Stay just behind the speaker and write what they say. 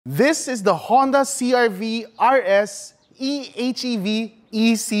This is the Honda CR-V RS eHEV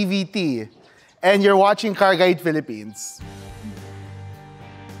eCVT, and you're watching Car Guide Philippines.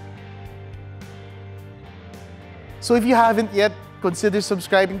 So if you haven't yet, consider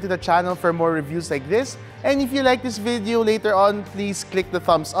subscribing to the channel for more reviews like this. And if you like this video later on, please click the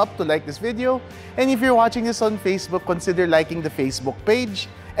thumbs up to like this video. And if you're watching this on Facebook, consider liking the Facebook page.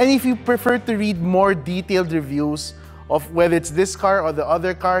 And if you prefer to read more detailed reviews of whether it's this car or the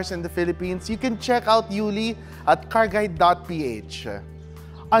other cars in the Philippines, you can check out Yuli at CarGuide.PH.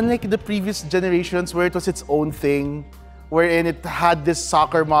 Unlike the previous generations where it was its own thing, wherein it had this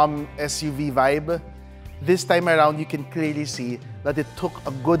soccer mom SUV vibe, this time around you can clearly see that it took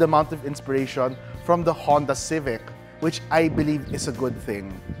a good amount of inspiration from the Honda Civic, which I believe is a good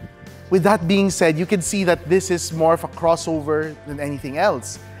thing. With that being said, you can see that this is more of a crossover than anything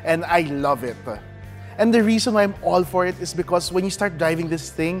else, and I love it. And the reason why I'm all for it is because when you start driving this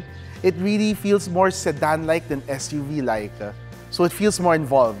thing, it really feels more sedan-like than SUV-like. So it feels more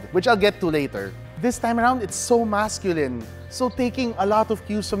involved, which I'll get to later. This time around, it's so masculine. So taking a lot of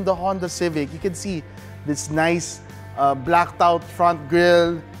cues from the Honda Civic, you can see this nice blacked out front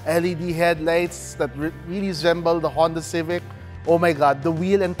grille, LED headlights that really resemble the Honda Civic. Oh my God, the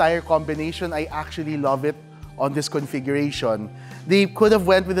wheel and tire combination, I actually love it on this configuration. They could have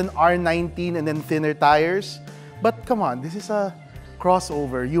went with an R19 and then thinner tires, but come on, this is a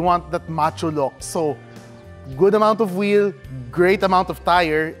crossover. You want that macho look. So good amount of wheel, great amount of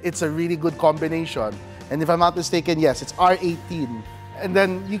tire. It's a really good combination. And if I'm not mistaken, yes, it's R18. And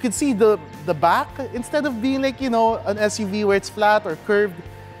then you can see the back, instead of being like, you know, an SUV where it's flat or curved,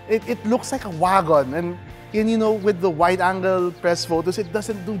 it looks like a wagon. And you know, with the wide-angle press photos, it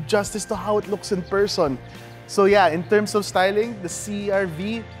doesn't do justice to how it looks in person. So yeah, in terms of styling, the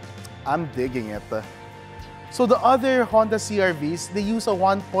CR-V, I'm digging it. So the other Honda CR-Vs, they use a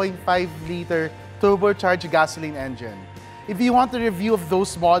 1.5-liter turbocharged gasoline engine. If you want a review of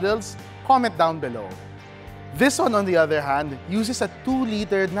those models, comment down below. This one, on the other hand, uses a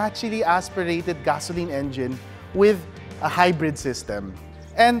 2-liter naturally aspirated gasoline engine with a hybrid system.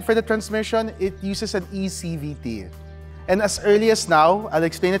 And for the transmission, it uses an eCVT. And as early as now, I'll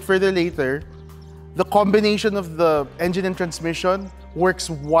explain it further later, the combination of the engine and transmission works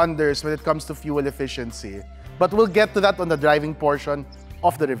wonders when it comes to fuel efficiency. But we'll get to that on the driving portion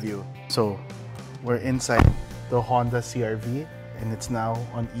of the review. So we're inside the Honda CR-V and it's now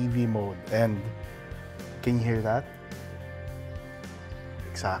on EV mode. And can you hear that?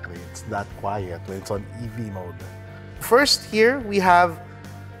 Exactly, it's that quiet when it's on EV mode. First here, we have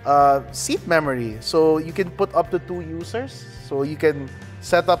seat memory. So you can put up to 2 users. So you can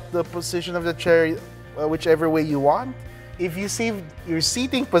set up the position of the chair whichever way you want. If you save your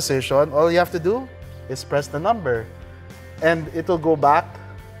seating position, all you have to do is press the number and it'll go back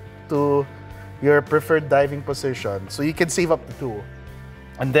to your preferred driving position. So you can save up to 2.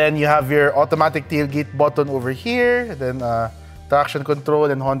 And then you have your automatic tailgate button over here, then traction control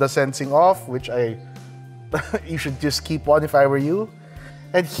and Honda sensing off, which you should just keep on if I were you.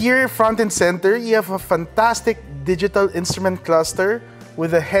 And here, front and center, you have a fantastic digital instrument cluster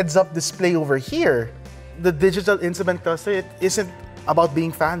with a heads-up display over here. The digital instrument cluster, it isn't about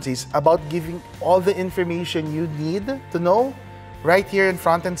being fancy. It's about giving all the information you need to know right here in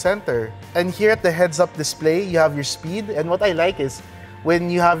front and center. And here at the heads-up display, you have your speed. And what I like is when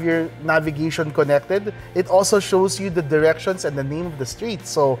you have your navigation connected, it also shows you the directions and the name of the street.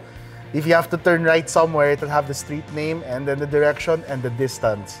 So if you have to turn right somewhere, it'll have the street name and then the direction and the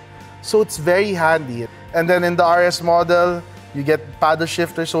distance. So it's very handy. And then in the RS model, you get paddle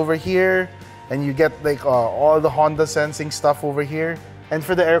shifters over here and you get like all the Honda sensing stuff over here. And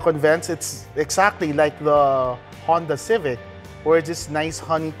for the aircon vents, it's exactly like the Honda Civic, where it's this nice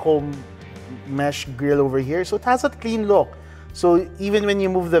honeycomb mesh grille over here. So it has that clean look. So even when you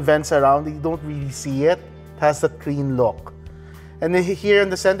move the vents around, you don't really see it. It has that clean look. And then here in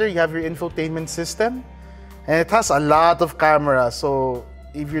the center, you have your infotainment system. And it has a lot of cameras. So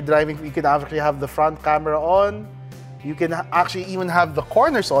if you're driving, you can actually have the front camera on. You can actually even have the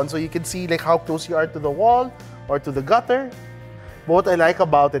corners on, so you can see like how close you are to the wall or to the gutter. But what I like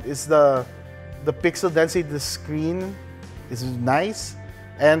about it is the pixel density of the screen is nice.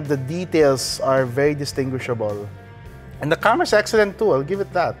 And the details are very distinguishable. And the camera's excellent too, I'll give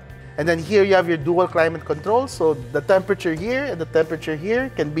it that. And then here you have your dual climate control, so the temperature here and the temperature here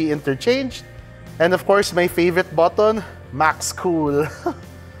can be interchanged. And of course, my favorite button, Max Cool.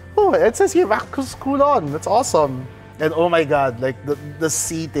 Oh, it says here Max Cool on, that's awesome. And oh my God, like the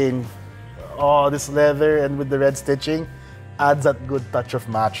seating, oh, this leather and with the red stitching adds that good touch of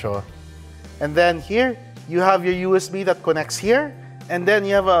macho. And then here, you have your USB that connects here, And then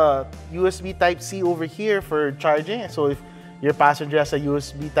you have a USB Type-C over here for charging. So if your passenger has a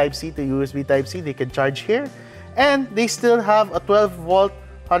USB Type-C to USB Type-C, they can charge here. And they still have a 12-volt,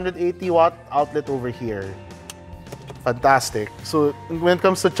 180-watt outlet over here. Fantastic. So when it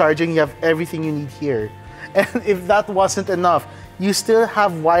comes to charging, you have everything you need here. And if that wasn't enough, you still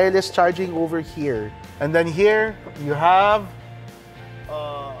have wireless charging over here. And then here, you have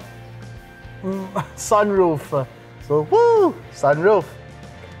sunroof. So, woo! Sunroof.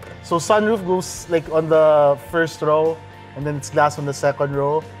 So sunroof goes like on the first row, and then it's glass on the second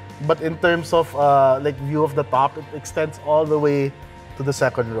row. But in terms of like view of the top, it extends all the way to the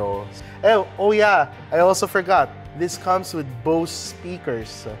second row. Oh yeah, I also forgot. This comes with Bose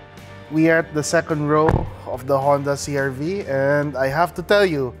speakers. We are at the second row of the Honda CR-V, and I have to tell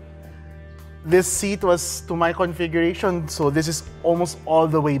you, this seat was to my configuration, so this is almost all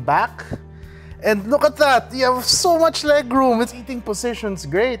the way back. And look at that, you have so much leg room. Its seating position's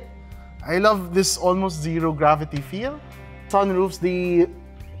great. I love this almost zero gravity feel. Sunroofs, they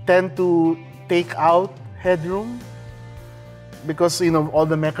tend to take out headroom because, you know, all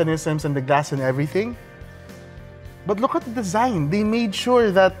the mechanisms and the glass and everything. But look at the design. They made sure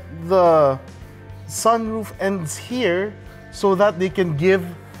that the sunroof ends here so that they can give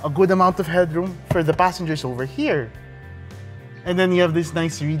a good amount of headroom for the passengers over here. And then you have these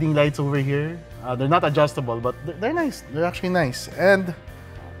nice reading lights over here. They're not adjustable, but they're nice. They're actually nice. And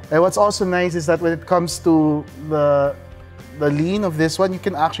what's also nice is that when it comes to the lean of this one, you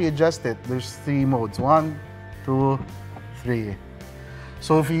can actually adjust it. There's 3 modes. 1, 2, 3.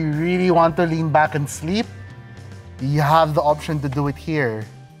 So if you really want to lean back and sleep, you have the option to do it here.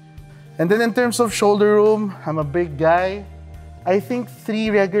 And then in terms of shoulder room, I'm a big guy. I think 3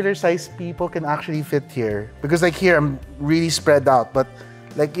 regular sized people can actually fit here. Because like here, I'm really spread out. But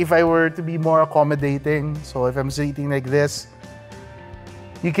like if I were to be more accommodating, so if I'm sitting like this,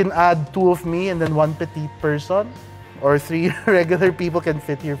 you can add 2 of me and then 1 petite person. Or 3 regular people can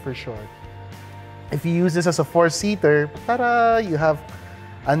fit here for sure. If you use this as a 4-seater, ta-da, you have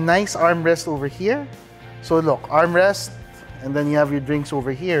a nice armrest over here. So look, armrest, and then you have your drinks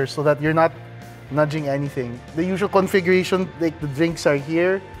over here so that you're not nudging anything. The usual configuration, like the drinks are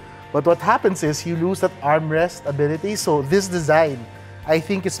here, but what happens is you lose that armrest ability. So this design, I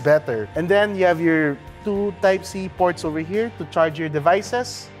think, is better. And then you have your 2 Type-C ports over here to charge your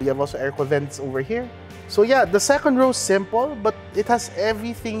devices. You have also air vents over here. So yeah, the second row is simple, but it has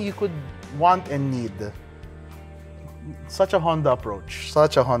everything you could want and need. Such a Honda approach.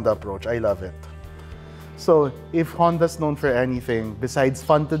 Such a Honda approach. I love it. So if Honda's known for anything besides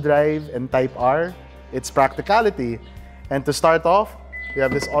fun to drive and Type R, it's practicality. And to start off, we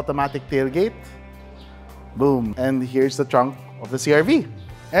have this automatic tailgate. Boom. And here's the trunk of the CR-V.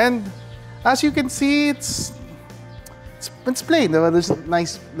 And as you can see, it's plain. There's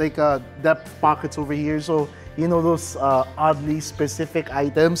nice like depth pockets over here. So, you know, those oddly specific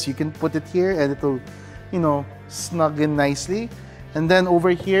items, you can put it here and it'll, you know, snug in nicely. And then over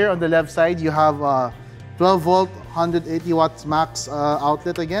here on the left side, you have 12-volt, 180 watts max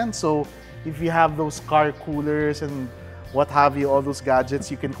outlet again. So if you have those car coolers and what have you, all those gadgets,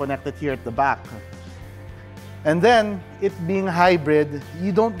 you can connect it here at the back. And then, it being hybrid,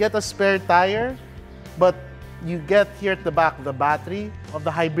 you don't get a spare tire, but you get here at the back the battery of the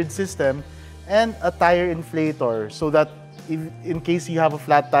hybrid system and a tire inflator so that if, in case you have a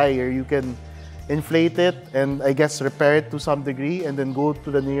flat tire, you can inflate it and I guess repair it to some degree and then go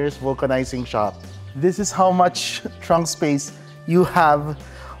to the nearest vulcanizing shop. This is how much trunk space you have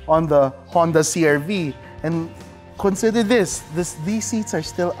on the Honda CR-V. And consider this, these seats are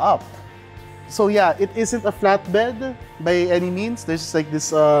still up. So yeah, it isn't a flatbed by any means. There's like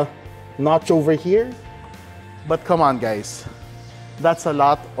this notch over here. But come on guys, that's a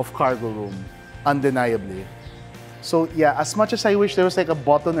lot of cargo room, undeniably. So yeah, as much as I wish there was like a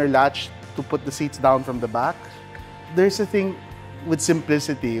button or latch to put the seats down from the back, there's a thing with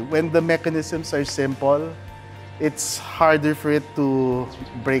simplicity. When the mechanisms are simple, it's harder for it to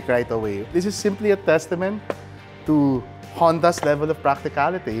break right away. This is simply a testament to Honda's level of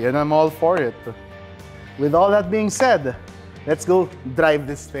practicality, and I'm all for it. With all that being said, let's go drive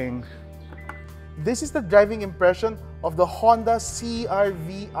this thing. This is the driving impression of the Honda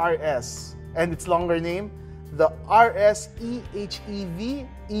CR-V RS, and its longer name, the RS HEV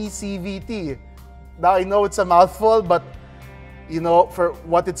ECVT. Now I know it's a mouthful, but you know, for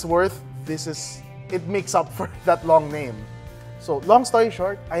what it's worth, it makes up for that long name. So long story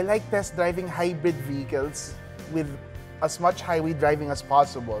short, I like test driving hybrid vehicles with as much highway driving as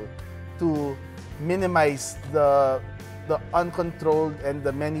possible to minimize the uncontrolled and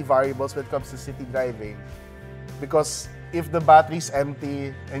the many variables when it comes to city driving. Because if the battery's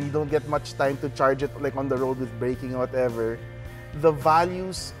empty and you don't get much time to charge it like on the road with braking or whatever, the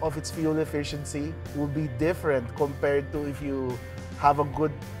values of its fuel efficiency will be different compared to if you have a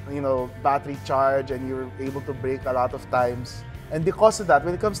good, battery charge and you're able to brake a lot of times. And because of that,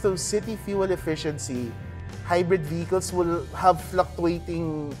 when it comes to city fuel efficiency, hybrid vehicles will have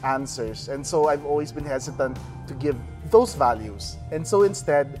fluctuating answers. And so I've always been hesitant to give those values. And so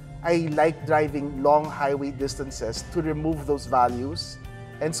instead, I like driving long highway distances to remove those values,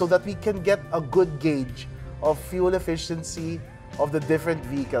 and so that we can get a good gauge of fuel efficiency of the different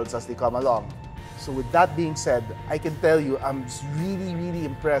vehicles as they come along. So with that being said, I can tell you I'm really, really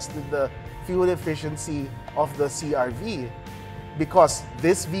impressed with the fuel efficiency of the CR-V, because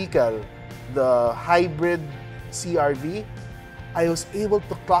this vehicle, the hybrid CR-V, I was able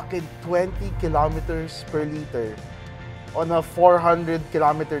to clock in 20 kilometers per liter on a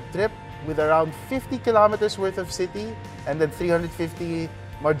 400-kilometer trip with around 50 kilometers worth of city and then 350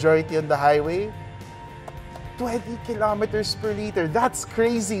 majority on the highway. 20 kilometers per liter. That's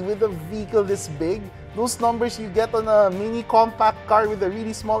crazy with a vehicle this big. Those numbers you get on a mini compact car with a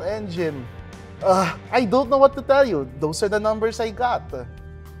really small engine. I don't know what to tell you. Those are the numbers I got.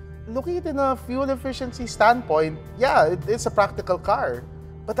 Looking at it in a fuel efficiency standpoint, yeah, it's a practical car.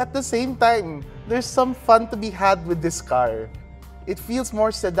 But at the same time, there's some fun to be had with this car. It feels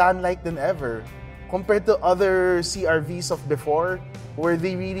more sedan-like than ever compared to other CR-Vs of before, where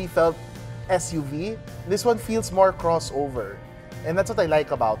they really felt SUV. This one feels more crossover, and that's what I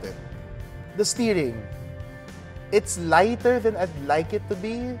like about it. The steering, it's lighter than I'd like it to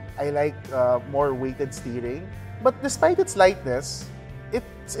be. I like more weighted steering, but despite its lightness,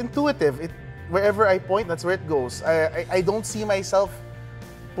 it's intuitive. Wherever I point, that's where it goes. I don't see myself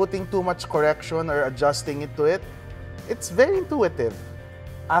putting too much correction or adjusting it to it. It's very intuitive.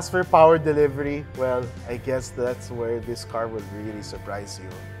 As for power delivery, well, I guess that's where this car will really surprise you.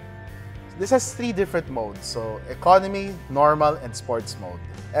 This has 3 different modes, so economy, normal, and sports mode.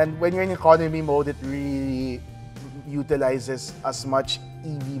 And when you're in economy mode, it really utilizes as much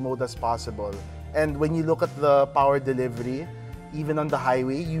EV mode as possible. And when you look at the power delivery, even on the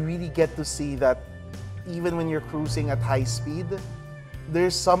highway, you really get to see that even when you're cruising at high speed,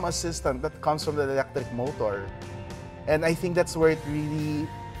 there's some assistance that comes from the electric motor. And I think that's where it really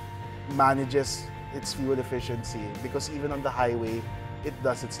manages its fuel efficiency, because even on the highway, it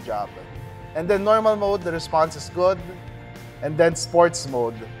does its job. And then normal mode, the response is good. And then sports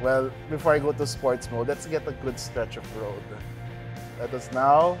mode. Well, before I go to sports mode, let's get a good stretch of road. Let us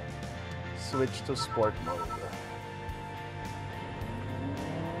now switch to sport mode.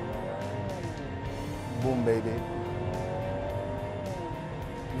 Boom, baby.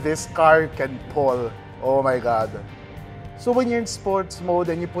 This car can pull. Oh my God. So when you're in sports mode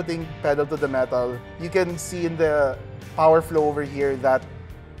and you're putting pedal to the metal, you can see in the power flow over here that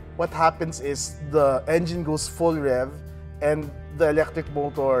what happens is the engine goes full rev and the electric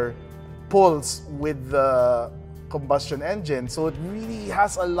motor pulls with the combustion engine. So it really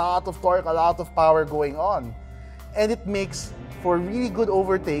has a lot of torque, a lot of power going on. And it makes for really good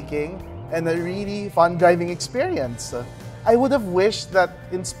overtaking and a really fun driving experience. I would have wished that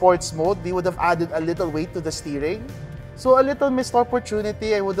in sports mode, they would have added a little weight to the steering. So a little missed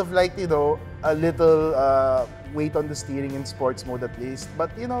opportunity. I would have liked, a little weight on the steering in sports mode at least. But,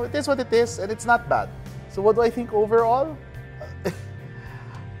 it is what it is, and it's not bad. So what do I think overall?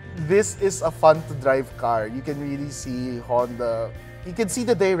 This is a fun-to-drive car. You can really see Honda. You can see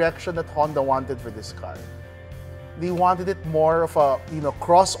the direction that Honda wanted for this car. They wanted it more of a,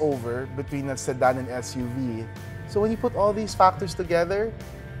 crossover between a sedan and SUV. So when you put all these factors together,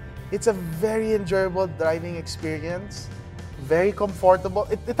 it's a very enjoyable driving experience, very comfortable.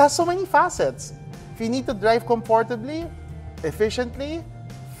 It has so many facets. If you need to drive comfortably, efficiently,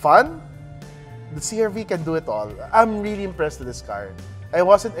 fun, the CR-V can do it all. I'm really impressed with this car. I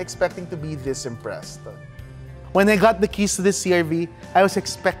wasn't expecting to be this impressed. When I got the keys to this CR-V, I was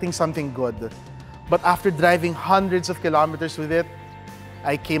expecting something good. But after driving hundreds of kilometers with it,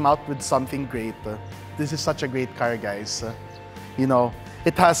 I came out with something great. This is such a great car, guys.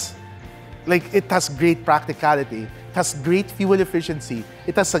 It has great practicality. It has great fuel efficiency.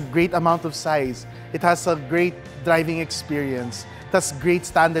 It has a great amount of size. It has a great driving experience. It has great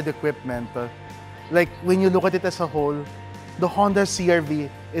standard equipment. When you look at it as a whole, the Honda CR-V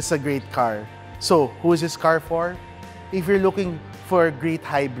is a great car. So, who is this car for? If you're looking for a great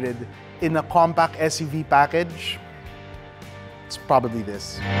hybrid in a compact SUV package, it's probably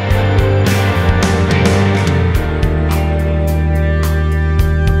this.